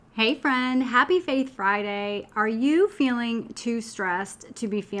Hey friend, happy Faith Friday. Are you feeling too stressed to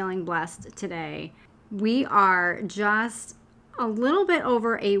be feeling blessed today? We are just a little bit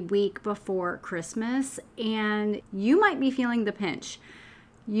over a week before Christmas, and you might be feeling the pinch.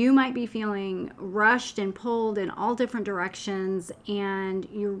 You might be feeling rushed and pulled in all different directions, and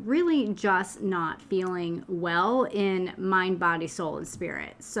you're really just not feeling well in mind, body, soul, and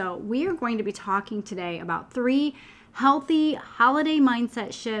spirit. So we are going to be talking today about 3 healthy holiday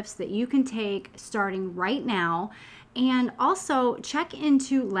mindset shifts that you can take starting right now. And also check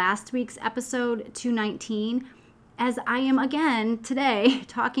into last week's episode 219, as I am again today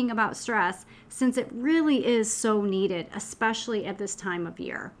talking about stress, since it really is so needed, especially at this time of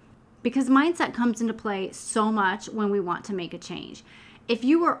year. Because mindset comes into play so much when we want to make a change. If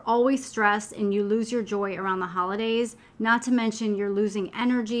you are always stressed and you lose your joy around the holidays, not to mention you're losing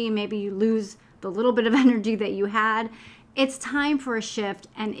energy, maybe you lose the little bit of energy that you had, it's time for a shift,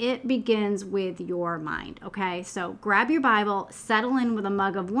 and it begins with your mind, okay? So grab your Bible, settle in with a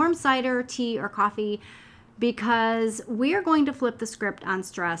mug of warm cider, tea, or coffee, because we are going to flip the script on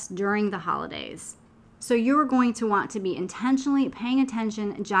stress during the holidays. So you're going to want to be intentionally paying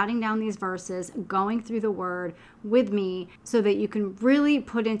attention, jotting down these verses, going through the word with me so that you can really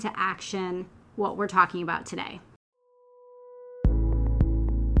put into action what we're talking about today.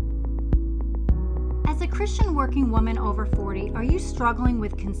 As a Christian working woman over 40, are you struggling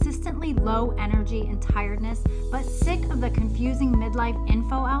with consistently low energy and tiredness, but sick of the confusing midlife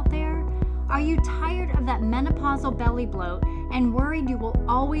info out there? Are you tired of that menopausal belly bloat and worried you will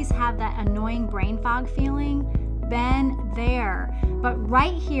always have that annoying brain fog feeling? Been there. But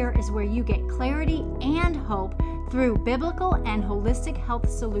right here is where you get clarity and hope through biblical and holistic health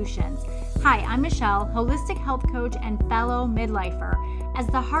solutions. Hi, I'm Michelle, holistic health coach and fellow midlifer. As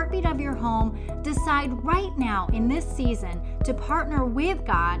the heartbeat of your home, decide right now in this season to partner with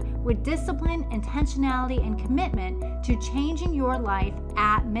God with discipline, intentionality, and commitment to changing your life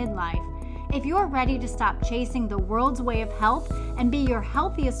at midlife. If you're ready to stop chasing the world's way of health and be your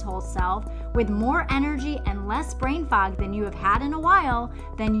healthiest whole self with more energy and less brain fog than you have had in a while,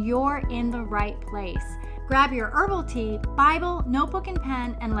 then you're in the right place. Grab your herbal tea, Bible, notebook, and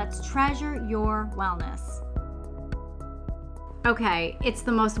pen, and let's treasure your wellness. Okay, it's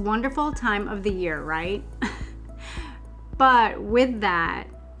the most wonderful time of the year, right? But with that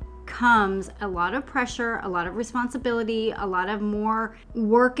comes a lot of pressure, a lot of responsibility, a lot of more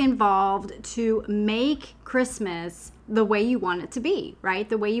work involved to make Christmas the way you want it to be, right?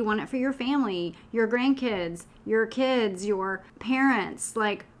 The way you want it for your family, your grandkids, your kids, your parents,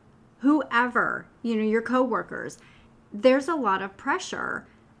 like whoever, your coworkers. There's a lot of pressure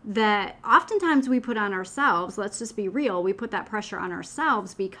that oftentimes we put on ourselves. Let's just be real. We put that pressure on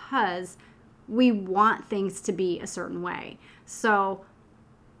ourselves because we want things to be a certain way. So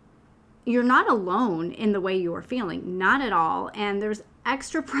you're not alone in the way you are feeling, not at all. And there's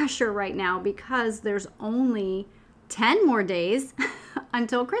extra pressure right now because there's only 10 more days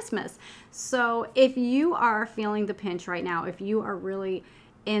until Christmas. So if you are feeling the pinch right now, if you are really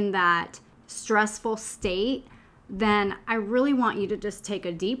in that stressful state, then I really want you to just take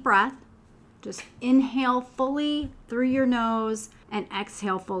a deep breath. Just inhale fully through your nose and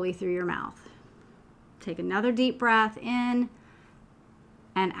exhale fully through your mouth. Take another deep breath in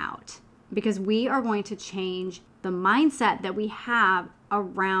and out, because we are going to change the mindset that we have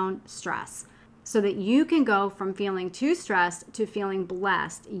around stress so that you can go from feeling too stressed to feeling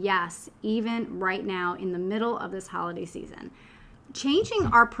blessed. Yes, even right now in the middle of this holiday season. Changing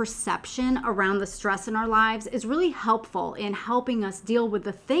our perception around the stress in our lives is really helpful in helping us deal with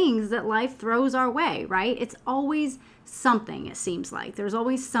the things that life throws our way, right? It's always something, it seems like. There's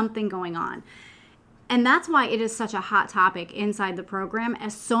always something going on. And that's why it is such a hot topic inside the program,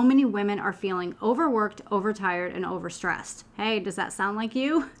 as so many women are feeling overworked, overtired, and overstressed. Hey, does that sound like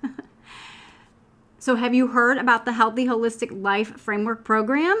you? So have you heard about the Healthy Holistic Life Framework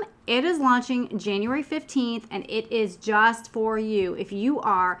program? It is launching January 15th, and it is just for you. If you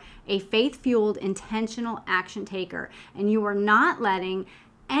are a faith-fueled, intentional action taker, and you are not letting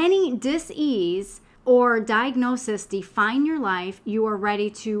any dis-ease or diagnosis define your life, you are ready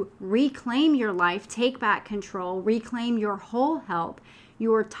to reclaim your life, take back control, reclaim your whole health.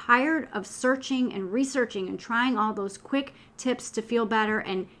 You are tired of searching and researching and trying all those quick tips to feel better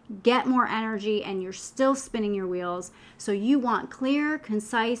and get more energy, and you're still spinning your wheels. So you want clear,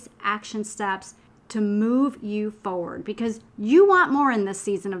 concise action steps to move you forward, because you want more in this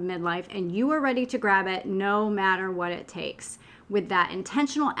season of midlife, and you are ready to grab it no matter what it takes. With that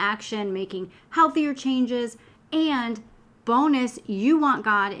intentional action, making healthier changes and Bonus, you want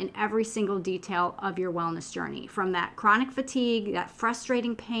God in every single detail of your wellness journey, from that chronic fatigue, that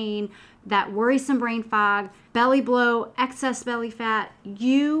frustrating pain, that worrisome brain fog, belly blow, excess belly fat.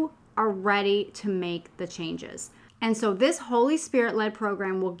 You are ready to make the changes. And so this Holy Spirit-led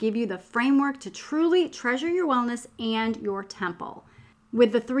program will give you the framework to truly treasure your wellness and your temple.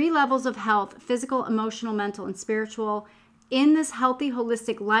 With the 3 levels of health, physical, emotional, mental, and spiritual, in this healthy,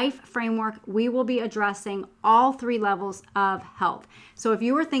 holistic life framework, we will be addressing all 3 levels of health. So if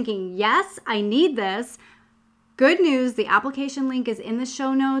you were thinking, yes, I need this, good news, the application link is in the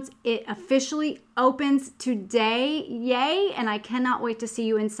show notes. It officially opens today. Yay! And I cannot wait to see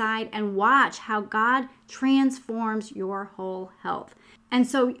you inside and watch how God transforms your whole health. And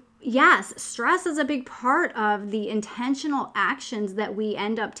so, yes, stress is a big part of the intentional actions that we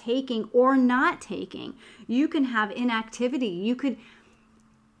end up taking or not taking. You can have inactivity.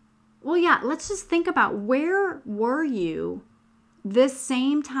 Let's just think about, where were you this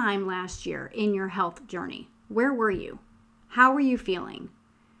same time last year in your health journey? Where were you? How were you feeling?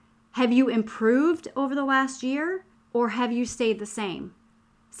 Have you improved over the last year, or have you stayed the same?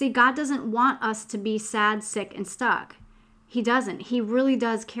 See, God doesn't want us to be sad, sick, and stuck. He doesn't. He really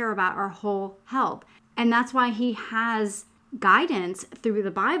does care about our whole health. And that's why he has guidance through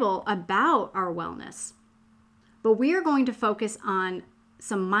the Bible about our wellness. But we are going to focus on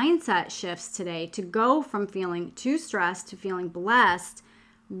some mindset shifts today to go from feeling too stressed to feeling blessed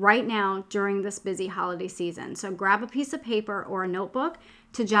right now during this busy holiday season. So grab a piece of paper or a notebook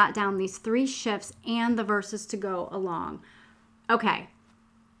to jot down these 3 shifts and the verses to go along. Okay.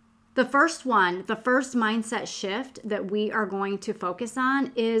 The first mindset shift that we are going to focus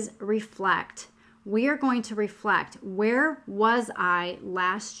on is reflect. We are going to reflect, where was I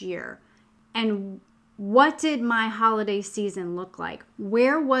last year? And what did my holiday season look like?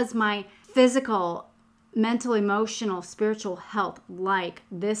 Where was my physical, mental, emotional, spiritual health like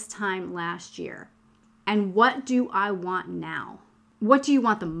this time last year? And what do I want now? What do you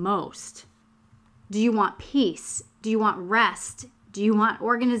want the most? Do you want peace? Do you want rest? Do you want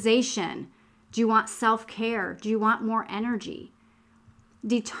organization? Do you want self-care? Do you want more energy?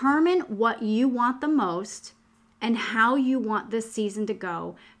 Determine what you want the most and how you want this season to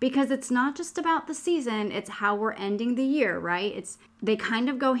go, because it's not just about the season, it's how we're ending the year, right? They kind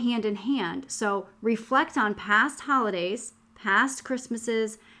of go hand in hand. So reflect on past holidays, past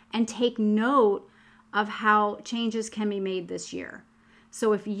Christmases, and take note of how changes can be made this year.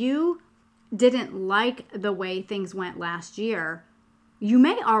 So if you didn't like the way things went last year, you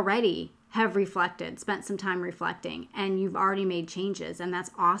may already have reflected, spent some time reflecting, and you've already made changes, and that's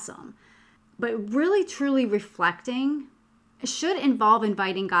awesome. But really, truly reflecting should involve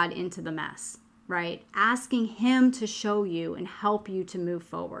inviting God into the mess, right? Asking him to show you and help you to move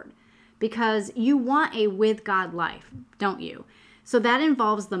forward, because you want a with God life, don't you? So that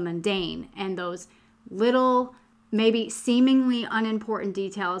involves the mundane and those little, maybe seemingly unimportant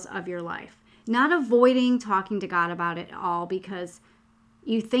details of your life. Not avoiding talking to God about it all because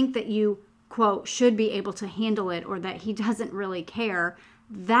you think that you, quote, should be able to handle it, or that he doesn't really care.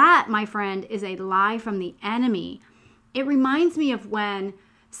 That, my friend, is a lie from the enemy. It reminds me of when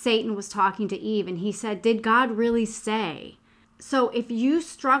Satan was talking to Eve and he said, "Did God really say?" So if you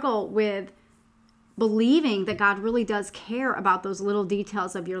struggle with believing that God really does care about those little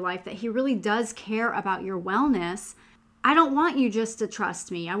details of your life, that he really does care about your wellness, I don't want you just to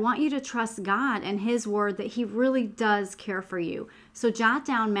trust me. I want you to trust God and his word that he really does care for you. So jot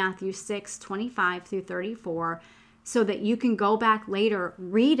down Matthew 6:25 through 34 so that you can go back later,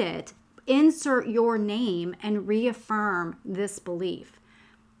 read it, insert your name, and reaffirm this belief.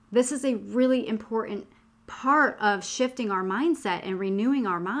 This is a really important part of shifting our mindset and renewing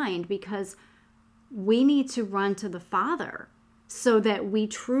our mind, because we need to run to the Father so that we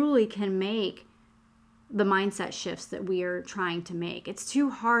truly can make the mindset shifts that we are trying to make. It's too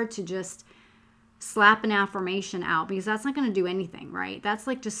hard to just slap an affirmation out, because that's not going to do anything, right? That's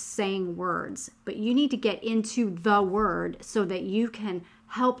like just saying words. But you need to get into the word so that you can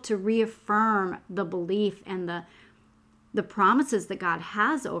help to reaffirm the belief and the promises that God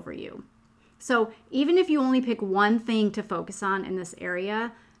has over you. So even if you only pick one thing to focus on in this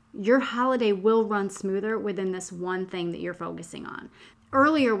area, your holiday will run smoother within this one thing that you're focusing on.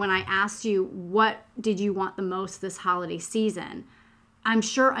 Earlier, when I asked you, what did you want the most this holiday season? I'm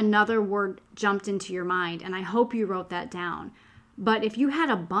sure another word jumped into your mind, and I hope you wrote that down. But if you had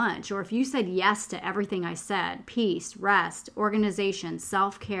a bunch, or if you said yes to everything I said, peace, rest, organization,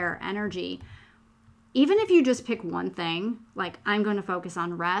 self-care, energy, even if you just pick one thing, like I'm going to focus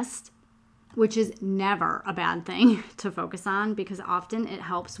on rest, which is never a bad thing to focus on, because often it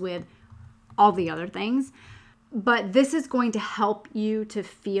helps with all the other things. But this is going to help you to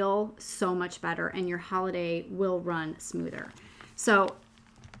feel so much better, and your holiday will run smoother. So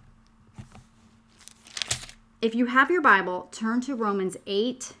if you have your Bible, turn to Romans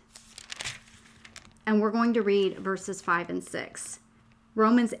 8, and we're going to read verses 5 and 6.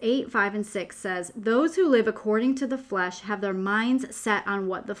 Romans 8, 5 and 6 says, "Those who live according to the flesh have their minds set on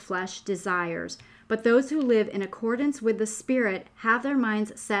what the flesh desires. But those who live in accordance with the Spirit have their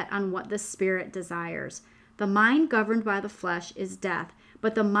minds set on what the Spirit desires. The mind governed by the flesh is death,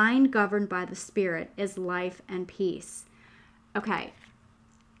 but the mind governed by the Spirit is life and peace." Okay,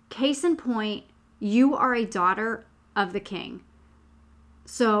 case in point, you are a daughter of the King.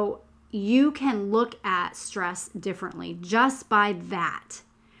 So you can look at stress differently just by that,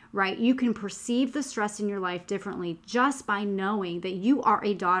 right? You can perceive the stress in your life differently just by knowing that you are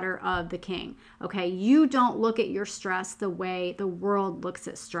a daughter of the King, okay? You don't look at your stress the way the world looks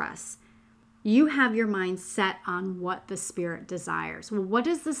at stress. You have your mind set on what the Spirit desires. Well, what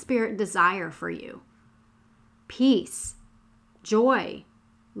does the Spirit desire for you? Peace, joy,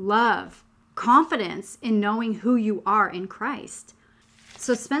 love, confidence in knowing who you are in Christ.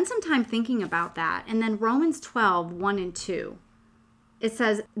 So spend some time thinking about that. And then Romans 12, 1 and 2. It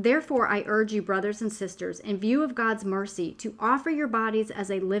says, "Therefore I urge you, brothers and sisters, in view of God's mercy, to offer your bodies as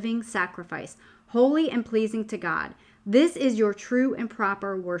a living sacrifice, holy and pleasing to God. This is your true and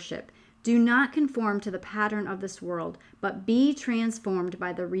proper worship. Do not conform to the pattern of this world, but be transformed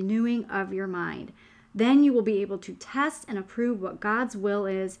by the renewing of your mind. Then you will be able to test and approve what God's will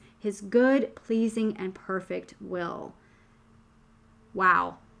is, his good, pleasing, and perfect will."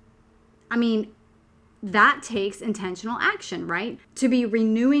 Wow. I mean, that takes intentional action, right? To be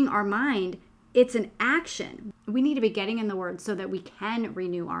renewing our mind, it's an action. We need to be getting in the Word so that we can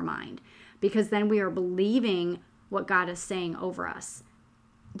renew our mind, because then we are believing what God is saying over us.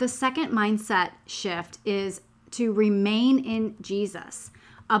 The second mindset shift is to remain in Jesus,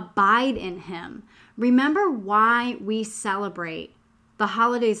 abide in him. Remember why we celebrate the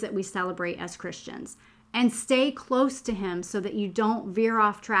holidays that we celebrate as Christians, and stay close to him so that you don't veer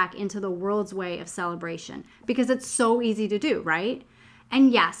off track into the world's way of celebration, because it's so easy to do, right?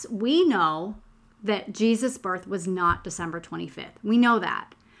 And yes, we know that Jesus' birth was not December 25th. We know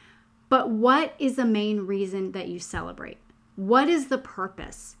that. But what is the main reason that you celebrate? What is the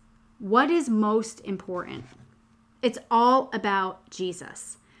purpose? What is most important? It's all about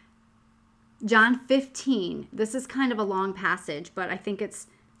Jesus. John 15, this is kind of a long passage, but I think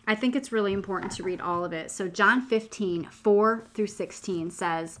it's really important to read all of it. So John 15, 4 through 16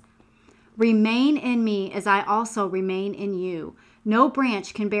 says, "Remain in me as I also remain in you. No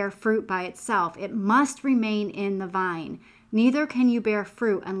branch can bear fruit by itself. It must remain in the vine. Neither can you bear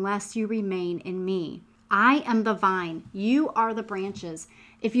fruit unless you remain in me. I am the vine. You are the branches.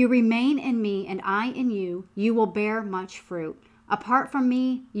 If you remain in me and I in you, you will bear much fruit. Apart from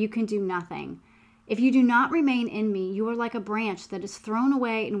me, you can do nothing. If you do not remain in me, you are like a branch that is thrown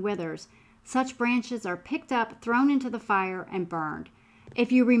away and withers. Such branches are picked up, thrown into the fire, and burned.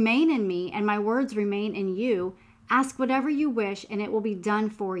 If you remain in me and my words remain in you, ask whatever you wish and it will be done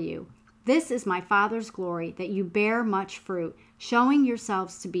for you. This is my Father's glory, that you bear much fruit, showing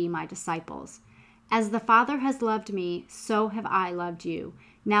yourselves to be my disciples. As the Father has loved me, so have I loved you.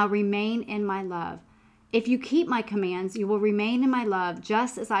 Now remain in my love. If you keep my commands, you will remain in my love,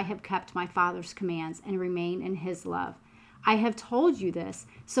 just as I have kept my Father's commands and remain in his love. I have told you this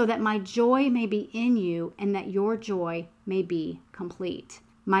so that my joy may be in you and that your joy may be complete.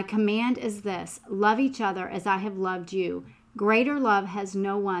 My command is this: love each other as I have loved you. Greater love has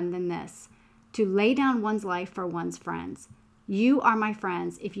no one than this, to lay down one's life for one's friends. You are my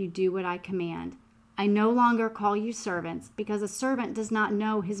friends if you do what I command. I no longer call you servants, because a servant does not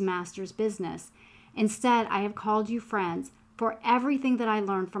know his master's business. Instead, I have called you friends, for everything that I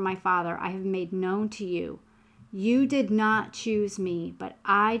learned from my Father I have made known to you. You did not choose me, but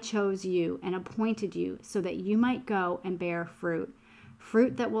I chose you and appointed you so that you might go and bear fruit,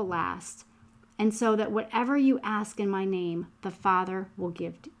 fruit that will last, and so that whatever you ask in my name, the Father will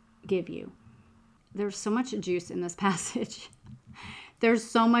give you." There's so much juice in this passage. There's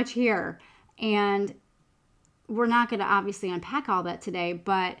so much here. And we're not going to obviously unpack all that today,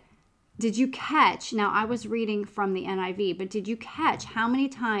 but did you catch, now I was reading from the NIV, but did you catch how many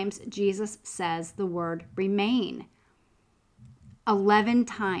times Jesus says the word remain? 11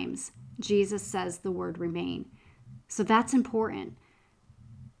 times Jesus says the word remain. So that's important.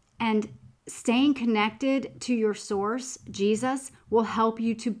 And staying connected to your source, Jesus, will help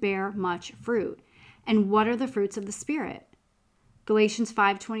you to bear much fruit. And what are the fruits of the Spirit? Galatians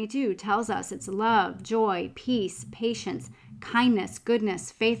 5:22 tells us it's love, joy, peace, patience, kindness,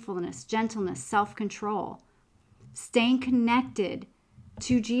 goodness, faithfulness, gentleness, self-control. Staying connected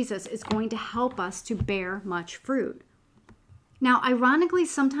to Jesus is going to help us to bear much fruit. Now, ironically,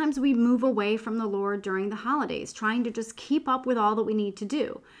 sometimes we move away from the Lord during the holidays, trying to just keep up with all that we need to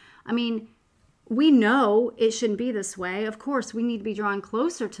do. I mean, we know it shouldn't be this way. Of course, we need to be drawn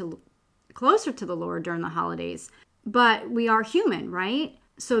closer to the Lord during the holidays, but we are human, right?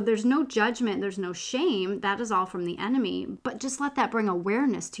 So there's no judgment, there's no shame. That is all from the enemy. But just let that bring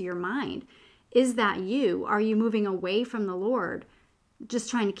awareness to your mind. Is that you? Are you moving away from the Lord,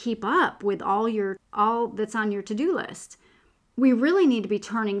 just trying to keep up with all that's on your to-do list? We really need to be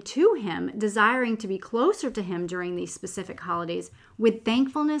turning to Him, desiring to be closer to Him during these specific holidays with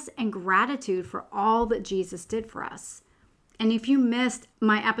thankfulness and gratitude for all that Jesus did for us. And if you missed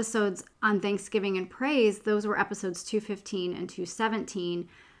my episodes on Thanksgiving and Praise, those were episodes 215 and 217.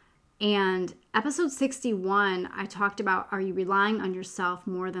 And episode 61, I talked about, are you relying on yourself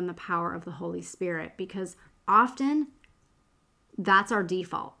more than the power of the Holy Spirit? Because often that's our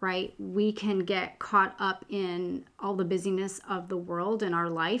default, right? We can get caught up in all the busyness of the world and our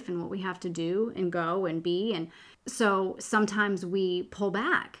life and what we have to do and go and be. And so sometimes we pull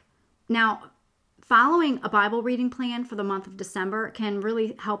back. Now, following a Bible reading plan for the month of December can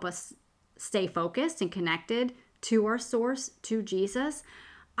really help us stay focused and connected to our source, to Jesus.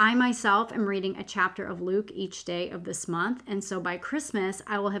 I myself am reading a chapter of Luke each day of this month. And so by Christmas,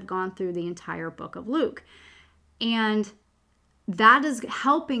 I will have gone through the entire book of Luke. And that is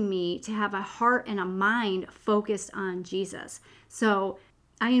helping me to have a heart and a mind focused on Jesus. So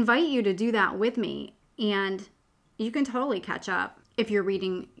I invite you to do that with me, and you can totally catch up if you're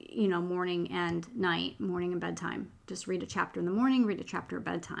reading, morning and night, morning and bedtime. Just read a chapter in the morning, read a chapter at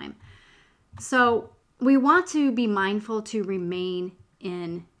bedtime. So we want to be mindful to remain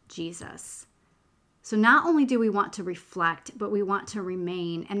in Jesus. So not only do we want to reflect, but we want to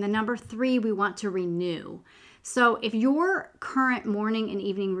remain. And the number 3, we want to renew. So if your current morning and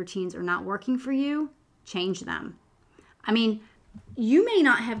evening routines are not working for you, change them. I mean, you may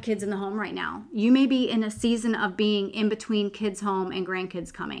not have kids in the home right now. You may be in a season of being in between kids home and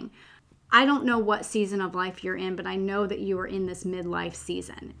grandkids coming. I don't know what season of life you're in, but I know that you are in this midlife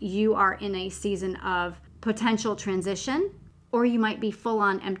season. You are in a season of potential transition, or you might be full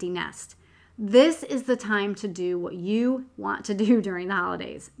on empty nest. This is the time to do what you want to do during the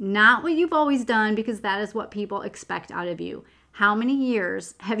holidays, not what you've always done, because that is what people expect out of you. How many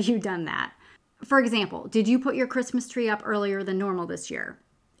years have you done that? For example, did you put your Christmas tree up earlier than normal this year?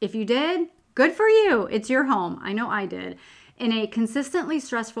 If you did, good for you. It's your home. I know I did. In a consistently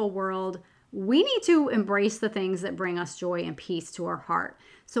stressful world, we need to embrace the things that bring us joy and peace to our heart.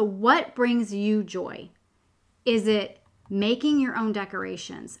 So what brings you joy? Is it making your own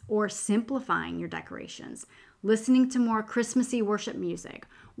decorations or simplifying your decorations, listening to more Christmassy worship music?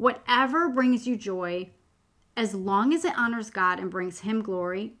 Whatever brings you joy, as long as it honors God and brings Him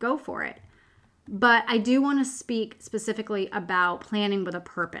glory, go for it. But I do want to speak specifically about planning with a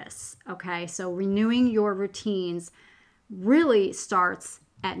purpose, okay? So renewing your routines really starts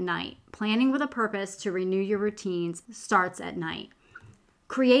at night. Planning with a purpose to renew your routines starts at night.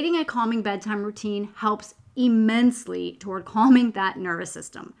 Creating a calming bedtime routine helps immensely toward calming that nervous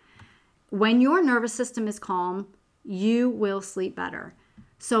system. When your nervous system is calm, you will sleep better.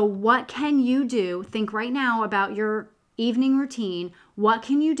 So what can you do? Think right now about your evening routine. What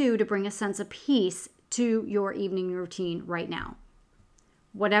can you do to bring a sense of peace to your evening routine right now?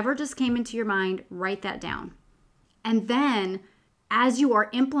 Whatever just came into your mind, write that down. And then as you are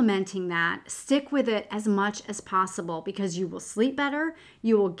implementing that, stick with it as much as possible, because you will sleep better,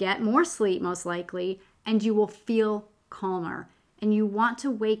 you will get more sleep most likely, and you will feel calmer. And you want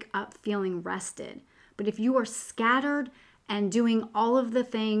to wake up feeling rested. But if you are scattered and doing all of the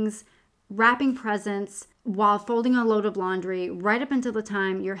things, wrapping presents while folding a load of laundry right up until the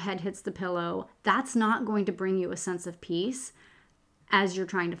time your head hits the pillow, that's not going to bring you a sense of peace as you're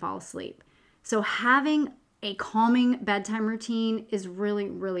trying to fall asleep. So having a calming bedtime routine is really,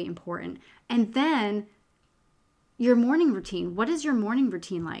 really important. And then your morning routine. What is your morning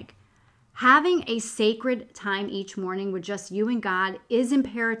routine like? Having a sacred time each morning with just you and God is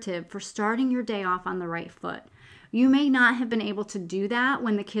imperative for starting your day off on the right foot. You may not have been able to do that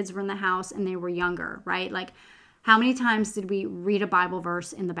when the kids were in the house and they were younger, right? Like, how many times did we read a Bible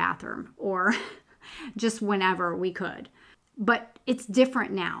verse in the bathroom or just whenever we could? But it's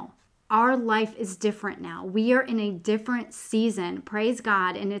different now. Our life is different now. We are in a different season, praise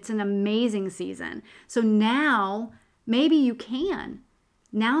God, and it's an amazing season. So now maybe you can.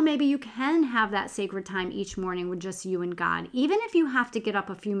 Now maybe you can have that sacred time each morning with just you and God. Even if you have to get up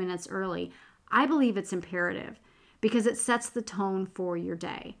a few minutes early, I believe it's imperative because it sets the tone for your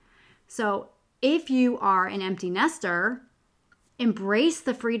day. So If you are an empty nester, embrace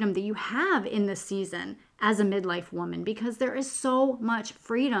the freedom that you have in this season as a midlife woman, because there is so much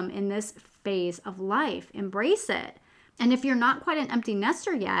freedom in this phase of life. Embrace it. And if you're not quite an empty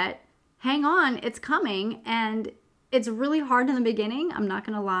nester yet, hang on, it's coming. And it's really hard in the beginning, I'm not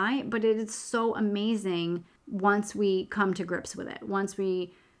going to lie, but it is so amazing once we come to grips with it. Once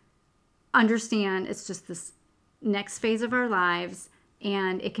we understand it's just this next phase of our lives,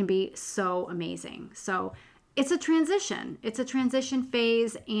 and it can be so amazing. So it's a transition. It's a transition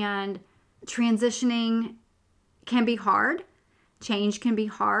phase, and transitioning can be hard. Change can be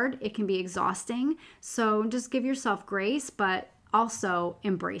hard. It can be exhausting. So just give yourself grace, but also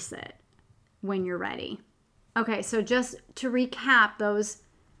embrace it when you're ready. Okay, so just to recap, those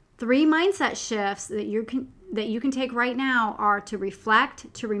 3 mindset shifts that you can take right now are to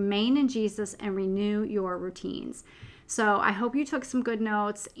reflect, to remain in Jesus, and renew your routines. So I hope you took some good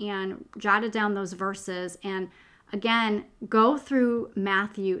notes and jotted down those verses. And again, go through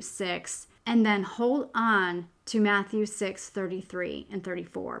Matthew 6 and then hold on to Matthew 6:33 and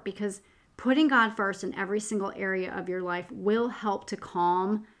 34, because putting God first in every single area of your life will help to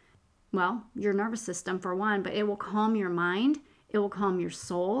calm, well, your nervous system for one, but it will calm your mind, it will calm your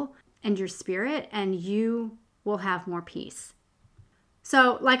soul and your spirit, and you will have more peace.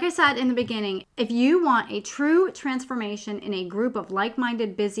 So, like I said in the beginning, if you want a true transformation in a group of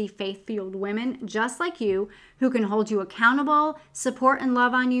like-minded, busy, faith-fueled women just like you, who can hold you accountable, support and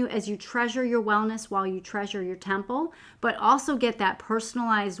love on you as you treasure your wellness while you treasure your temple, but also get that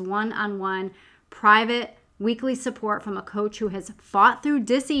personalized one-on-one, private, weekly support from a coach who has fought through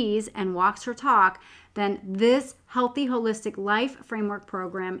disease and walks her talk, then this Healthy Holistic Life Framework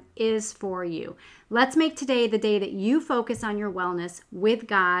program is for you. Let's make today the day that you focus on your wellness with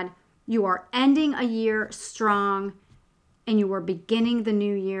God. You are ending a year strong, and you are beginning the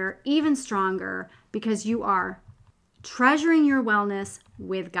new year even stronger, because you are treasuring your wellness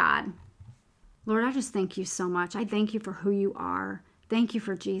with God. Lord, I just thank you so much. I thank you for who you are. Thank you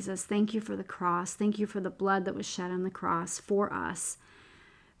for Jesus. Thank you for the cross. Thank you for the blood that was shed on the cross for us.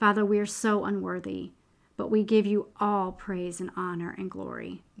 Father, we are so unworthy, but we give you all praise and honor and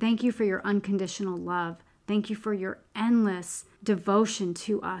glory. Thank you for your unconditional love. Thank you for your endless devotion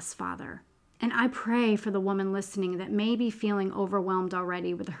to us, Father. And I pray for the woman listening that may be feeling overwhelmed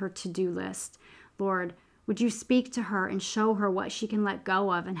already with her to-do list. Lord, would you speak to her and show her what she can let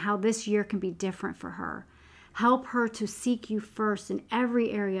go of and how this year can be different for her? Help her to seek you first in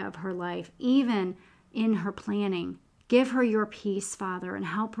every area of her life, even in her planning. Give her your peace, Father, and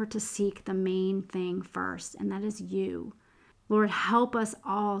help her to seek the main thing first, and that is you. Lord, help us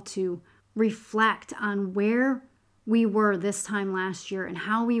all to reflect on where we were this time last year and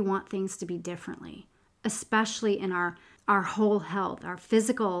how we want things to be differently, especially in our whole health, our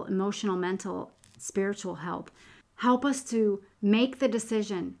physical, emotional, mental, spiritual health. Help us to make the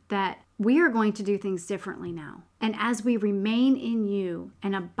decision that we are going to do things differently now. And as we remain in you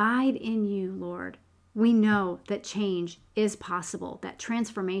and abide in you, Lord, we know that change is possible, that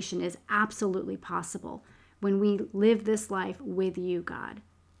transformation is absolutely possible when we live this life with you, God.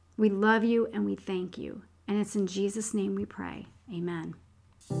 We love you and we thank you. And it's in Jesus' name we pray. Amen.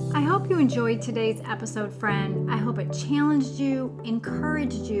 I hope you enjoyed today's episode, friend. I hope it challenged you,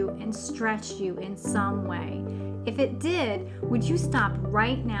 encouraged you, and stretched you in some way. If it did, would you stop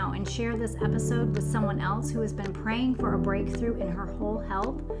right now and share this episode with someone else who has been praying for a breakthrough in her whole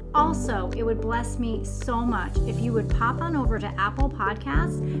health? Also, it would bless me so much if you would pop on over to Apple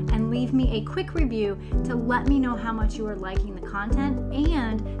Podcasts and leave me a quick review to let me know how much you are liking the content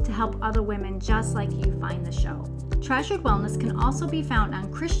and to help other women just like you find the show. Treasured Wellness can also be found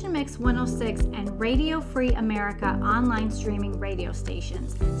on Christian Mix 106 and Radio Free America online streaming radio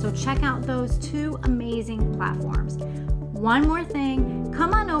stations. So check out those 2 amazing platforms. One more thing,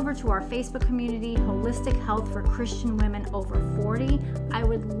 come on over to our Facebook community, Holistic Health for Christian Women Over 40. I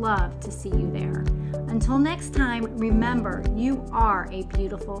would love to see you there. Until next time, remember, you are a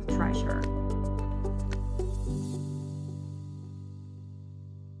beautiful treasure.